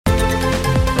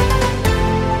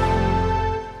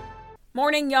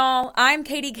Morning, y'all. I'm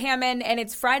Katie Kamen, and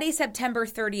it's Friday, September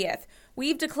 30th.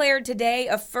 We've declared today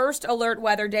a first alert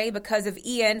weather day because of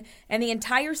Ian, and the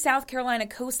entire South Carolina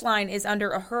coastline is under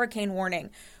a hurricane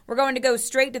warning. We're going to go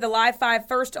straight to the Live 5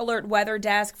 First Alert Weather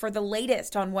Desk for the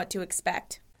latest on what to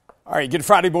expect. All right, good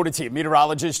Friday morning to you.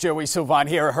 Meteorologist Joey Sylvan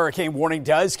here. A hurricane warning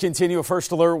does continue a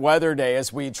first alert weather day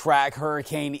as we track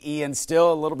Hurricane Ian.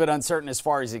 Still a little bit uncertain as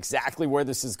far as exactly where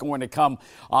this is going to come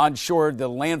onshore. The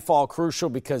landfall crucial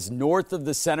because north of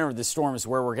the center of the storm is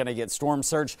where we're going to get storm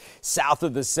surge. South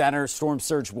of the center, storm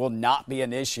surge will not be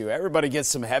an issue. Everybody gets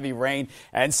some heavy rain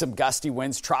and some gusty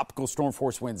winds. Tropical storm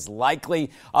force winds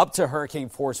likely up to hurricane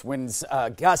force winds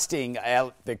gusting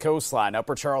at the coastline.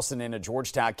 Upper Charleston into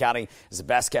Georgetown County is the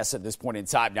best guess at this point in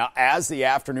time. Now, as the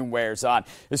afternoon wears on,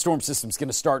 the storm system's going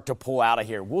to start to pull out of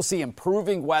here. We'll see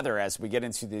improving weather as we get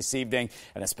into this evening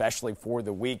and especially for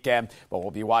the weekend, but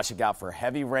we'll be watching out for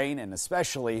heavy rain and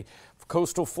especially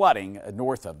coastal flooding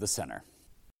north of the center.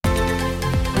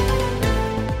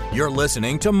 You're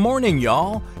listening to Morning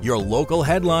Y'all, your local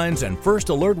headlines and first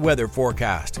alert weather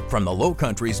forecast from the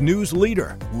Lowcountry's news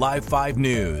leader, Live 5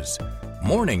 News.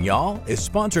 Morning Y'all is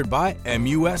sponsored by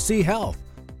MUSC Health.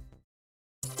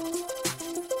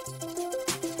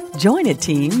 Join a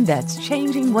team that's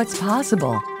changing what's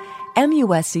possible.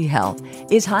 MUSC Health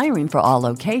is hiring for all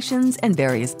locations and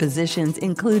various positions,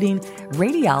 including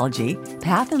radiology,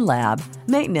 path and lab,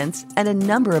 maintenance, and a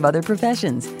number of other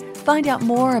professions. Find out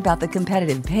more about the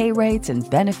competitive pay rates and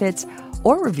benefits,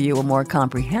 or review a more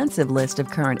comprehensive list of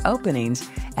current openings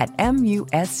at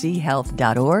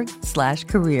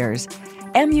muschealth.org/careers.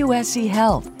 MUSC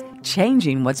Health,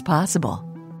 changing what's possible.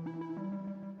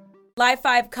 Live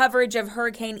 5 coverage of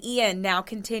Hurricane Ian now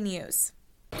continues.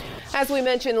 As we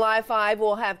mentioned, Live 5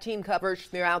 will have team coverage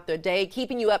throughout the day,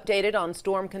 keeping you updated on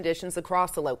storm conditions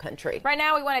across the Lowcountry. Right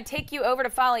now, we want to take you over to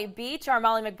Folly Beach. Our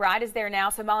Molly McBride is there now.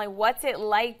 So, Molly, what's it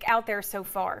like out there so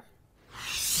far?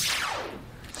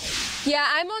 Yeah,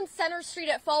 I'm on Center Street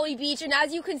at Folly Beach, and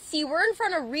as you can see, we're in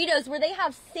front of Rita's where they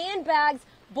have sandbags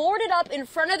boarded up in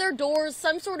front of their doors,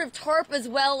 some sort of tarp as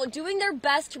well, doing their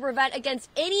best to prevent against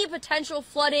any potential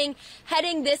flooding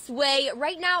heading this way.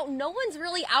 Right now, no one's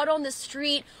really out on the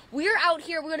street. We're out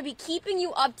here. We're going to be keeping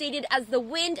you updated as the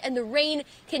wind and the rain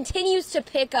continues to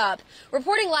pick up.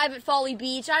 Reporting live at Folly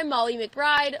Beach, I'm Molly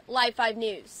McBride, Live 5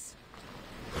 News.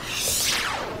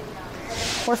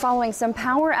 We're following some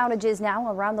power outages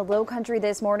now around the Lowcountry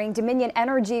this morning. Dominion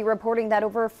Energy reporting that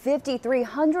over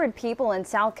 5,300 people in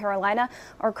South Carolina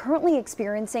are currently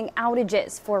experiencing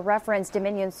outages. For reference,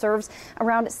 Dominion serves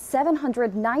around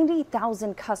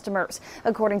 790,000 customers.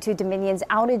 According to Dominion's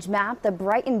outage map, the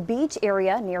Brighton Beach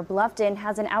area near Bluffton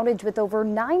has an outage with over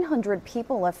 900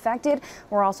 people affected.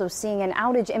 We're also seeing an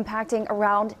outage impacting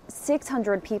around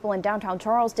 600 people in downtown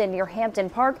Charleston near Hampton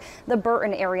Park. The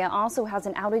Burton area also has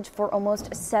an outage for almost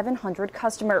 700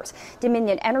 customers.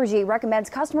 Dominion Energy recommends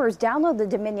customers download the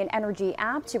Dominion Energy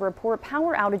app to report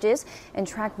power outages and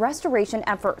track restoration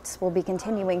efforts. We'll be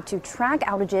continuing to track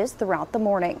outages throughout the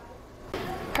morning.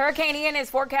 Hurricane Ian is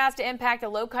forecast to impact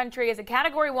the Lowcountry as a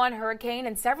Category 1 hurricane,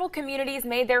 and several communities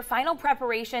made their final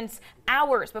preparations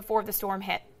hours before the storm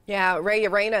hit. Yeah, Ray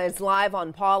Arena is live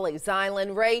on Pawleys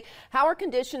Island. Ray, how are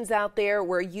conditions out there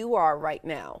where you are right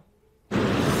now?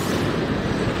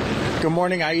 Good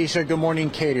morning, Aisha. Good morning,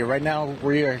 Katie. Right now,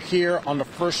 we are here on the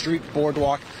First Street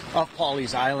Boardwalk of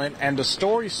Pawleys Island, and the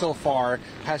story so far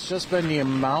has just been the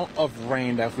amount of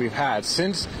rain that we've had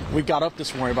since we got up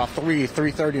this morning, about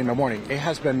 3:30 in the morning. It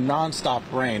has been nonstop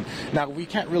rain. Now, we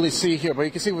can't really see here, but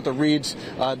you can see with the reeds,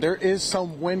 there is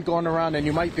some wind going around, and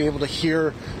you might be able to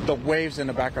hear the waves in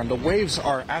the background. The waves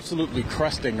are absolutely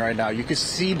cresting right now. You can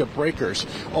see the breakers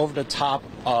over the top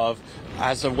of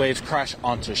as the waves crash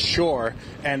onto shore.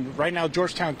 And right now,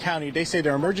 Georgetown County, they say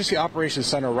their emergency operations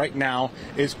center right now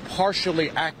is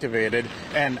partially activated.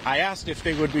 And I asked if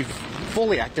they would be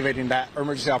fully activating that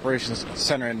emergency operations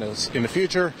center in the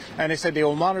future. And they said they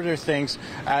will monitor things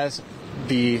as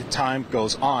the time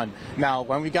goes on. Now,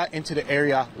 when we got into the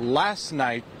area last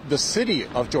night, the city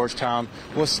of Georgetown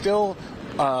was still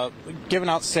giving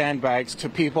out sandbags to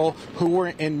people who were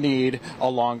in need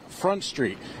along Front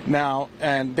Street. Now,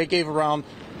 and they gave around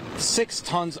 6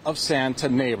 tons of sand to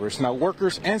neighbors. Now,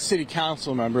 workers and city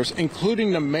council members,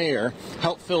 including the mayor,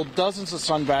 helped fill dozens of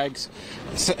sandbags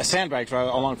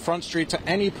along Front Street to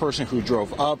any person who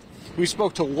drove up. We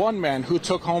spoke to one man who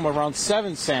took home around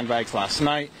 7 sandbags last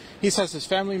night. He says his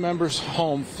family member's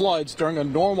home floods during a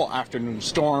normal afternoon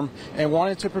storm and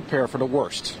wanted to prepare for the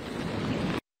worst.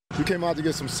 We came out to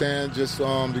get some sand just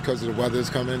because of the weather is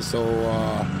coming, so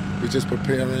we're just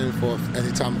preparing for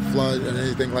any time of flood and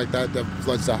anything like that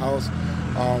floods the house.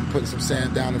 putting some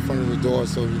sand down in front of the door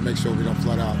so we make sure we don't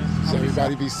flood out. So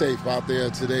everybody be safe out there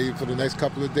today for the next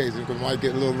couple of days. It might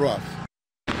get a little rough.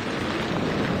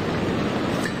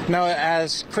 Now,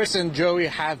 as Chris and Joey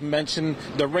have mentioned,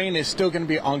 the rain is still going to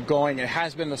be ongoing. It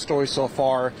has been the story so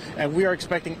far, and we are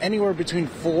expecting anywhere between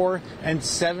 4 and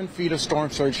 7 feet of storm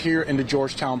surge here in the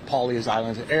Georgetown, Pawleys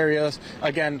Islands areas.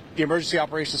 Again, the Emergency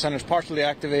Operations Center is partially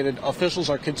activated. Officials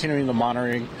are continuing to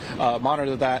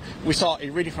monitor that. We saw a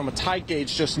reading from a tide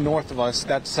gauge just north of us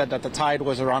that said that the tide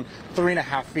was around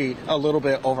 3.5 feet a little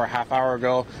bit over a half hour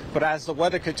ago. But as the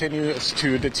weather continues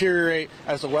to deteriorate,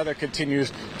 as the weather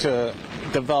continues to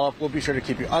develop, we'll be sure to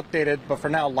keep you updated. But for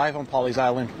now, live on Pawleys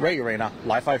Island, Ray Urena,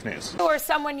 Live 5 News. Or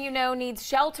someone you know needs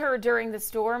shelter during the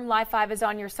storm, Live 5 is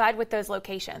on your side with those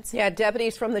locations. Yeah,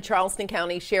 deputies from the Charleston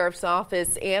County Sheriff's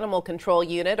Office Animal Control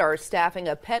Unit are staffing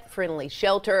a pet-friendly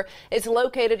shelter. It's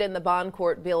located in the Bond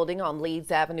Court building on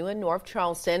Leeds Avenue in North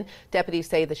Charleston. Deputies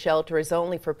say the shelter is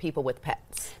only for people with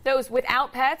pets. Those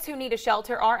without pets who need a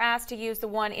shelter are asked to use the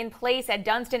one in place at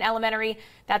Dunston Elementary.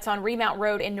 That's on Remount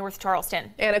Road in North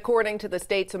Charleston. And according to the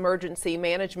state's emergency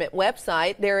management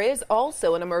website, there is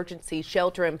also an emergency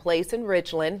shelter in place in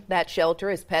Ridgeland. That shelter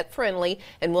is pet friendly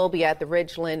and will be at the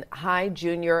Ridgeland High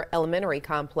Junior Elementary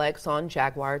Complex on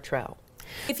Jaguar Trail.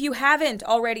 If you haven't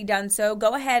already done so,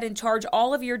 go ahead and charge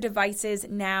all of your devices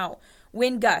now.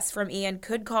 Wind gusts from Ian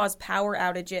could cause power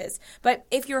outages. But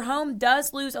if your home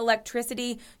does lose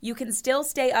electricity, you can still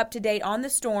stay up to date on the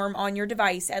storm on your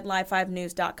device at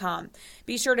live5news.com.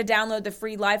 Be sure to download the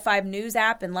free Live 5 News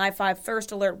app and Live 5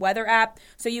 First Alert Weather app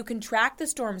so you can track the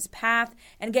storm's path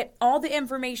and get all the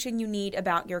information you need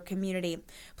about your community.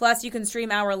 Plus, you can stream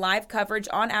our live coverage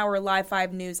on our Live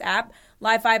 5 News app,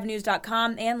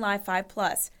 live5news.com, and Live 5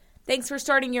 Plus. Thanks for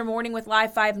starting your morning with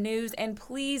Live 5 News, and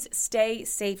please stay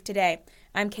safe today.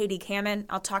 I'm Katie Kamen.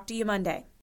 I'll talk to you Monday.